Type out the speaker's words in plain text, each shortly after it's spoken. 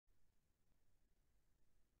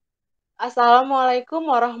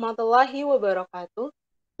Assalamualaikum warahmatullahi wabarakatuh.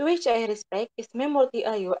 To which I respect is Memorti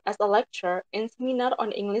Ayu as a lecturer in seminar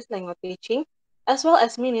on English language teaching, as well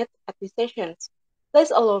as minutes at these sessions.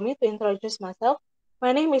 Please allow me to introduce myself.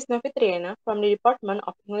 My name is Novi Triana from the Department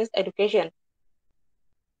of English Education.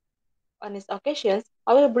 On these occasions,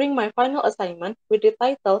 I will bring my final assignment with the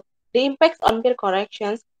title The Impacts on Peer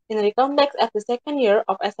Corrections in the context at the second year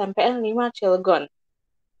of SMPN 5 Cilegon.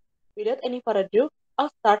 Without any further ado, I'll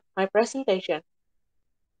start my presentation.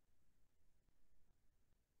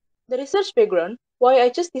 The research background, why I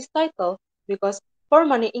chose this title, because for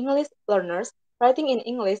many English learners, writing in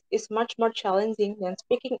English is much more challenging than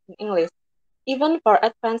speaking in English, even for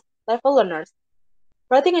advanced level learners.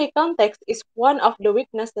 Writing in context is one of the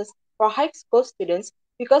weaknesses for high school students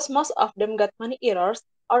because most of them got many errors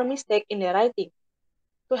or mistakes in their writing.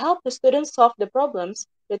 To help the students solve the problems,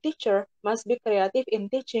 the teacher must be creative in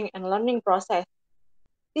teaching and learning process.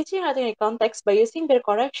 Teaching writing in context by using peer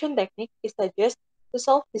correction technique is suggested to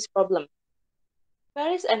solve this problem.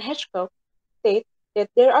 Paris and Hitchcock state that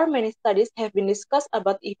there are many studies have been discussed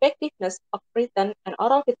about the effectiveness of written and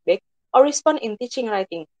oral feedback or response in teaching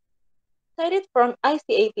writing. Cited from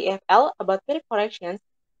ICATFL about peer corrections,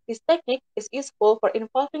 this technique is useful for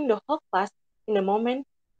involving the whole class in the moment,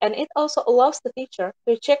 and it also allows the teacher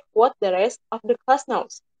to check what the rest of the class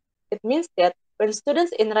knows. It means that when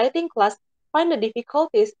students in writing class find the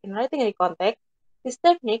difficulties in writing in context, this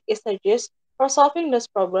technique is suggested for solving those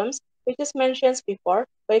problems which is mentioned before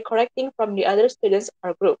by correcting from the other students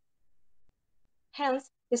or group.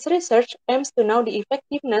 Hence, this research aims to know the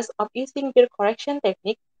effectiveness of using peer correction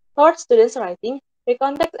technique towards students writing by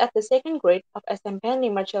context at the second grade of SMPN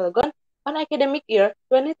 5 Cilegon on academic year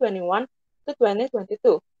 2021 to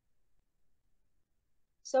 2022.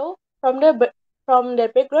 So, from the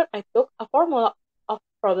background, I took a formula of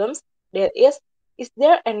problems that is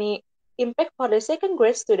there any impact for the second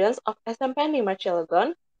grade students of SMPN 5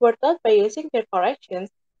 Cilegon who were taught by using peer corrections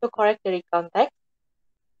to correct the context?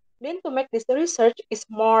 Then to make this research is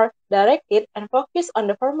more directed and focused on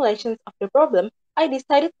the formulations of the problem, I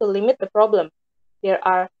decided to limit the problem. The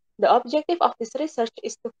objective of this research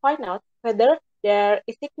is to find out whether there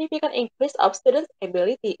is significant increase of students'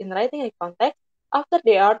 ability in writing in context after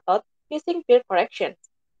they are taught using peer corrections.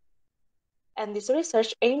 And this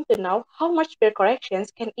research aimed to know how much peer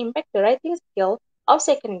corrections can impact the writing skill of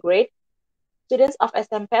second grade students of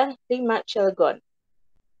SMPN 5 Cilegon.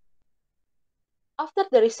 After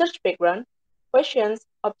the research background, questions,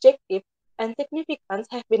 objective, and significance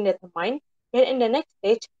have been determined, then in the next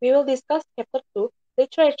stage, we will discuss Chapter 2,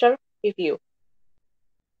 Literature Review.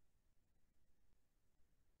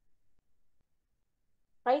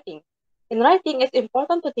 Writing. In writing, it's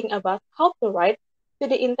important to think about how to write to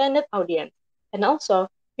the intended audience, and also,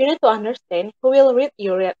 you need to understand who will read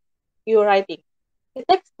your writing. It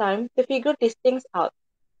takes time to figure these things out.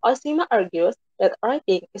 Osima argues that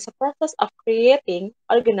writing is a process of creating,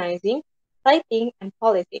 organizing, writing, and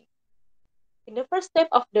polishing. In the first step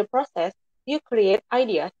of the process, you create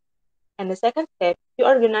ideas, and the second step, you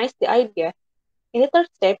organize the ideas. In the third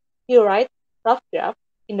step, you write rough draft.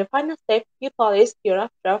 In the final step, you polish your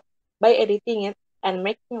rough draft by editing it and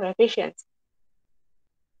making revisions.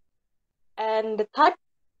 And the type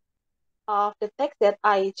of the text that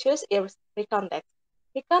I choose is recount text.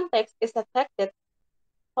 Recount text is a text that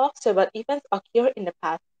talks about events occurred in the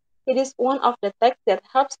past. It is one of the texts that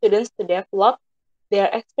helps students to develop their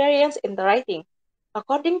experience in the writing.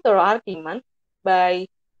 According to our argument,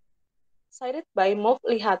 cited by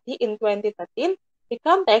Lihati in 2013, the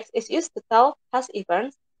context is used to tell past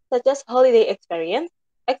events such as holiday experience,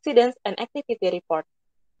 accidents, and activity report.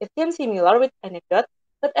 It seems similar with anecdote,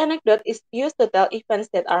 but anecdote is used to tell events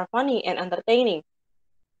that are funny and entertaining.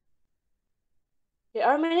 There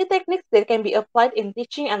are many techniques that can be applied in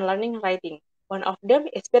teaching and learning writing. One of them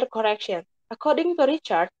is peer correction. According to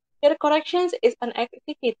Richard, peer corrections is an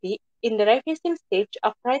activity in the revising stage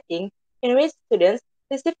of writing in which students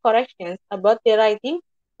receive corrections about their writing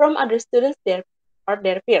from other students or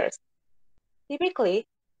their peers. Typically,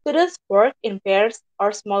 students work in pairs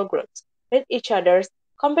or small groups, read each other's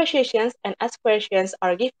compositions and ask questions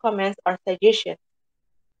or give comments or suggestions.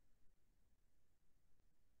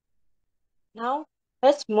 Now,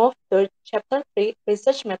 let's move to Chapter 3,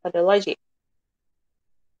 Research Methodology.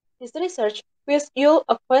 This research will use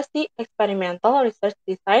a quasi-experimental research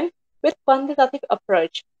design with quantitative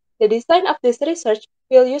approach. The design of this research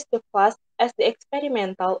will use the class as the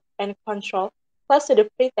experimental and control class to the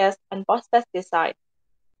pre-test and post-test design.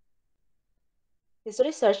 This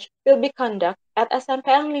research will be conducted at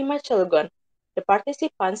SMPN 5 Cilegon. The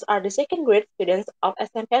participants are the second grade students of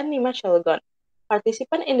SMPN 5 Cilegon.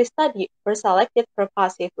 participants in the study were selected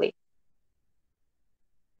purposefully.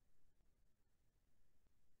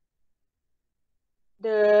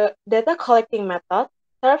 The data collecting method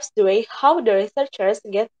serves the way how the researchers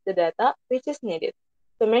get the data which is needed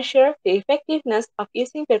to measure the effectiveness of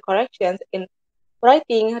using peer corrections in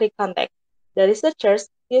writing recount text. The researchers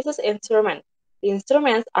uses instruments. The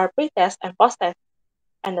instruments are pretest and posttest.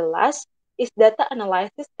 And the last is data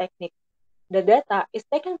analysis technique. The data is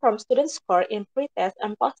taken from student score in pretest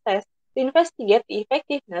and posttest to investigate the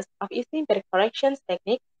effectiveness of using peer corrections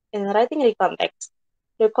technique in writing recount text.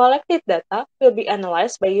 The collected data will be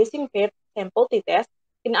analyzed by using paired sample t-test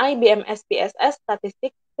in IBM SPSS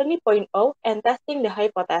Statistics 20.0 and testing the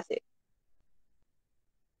hypothesis.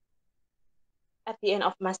 At the end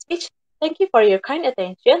of my speech, thank you for your kind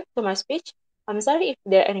attention to my speech. I'm sorry if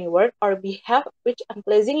there are any word or behalf which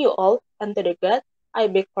unpleasing you all, and to the God, I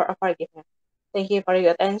beg for a forgiveness. Thank you for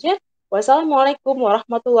your attention. Wassalamualaikum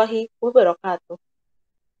warahmatullahi wabarakatuh.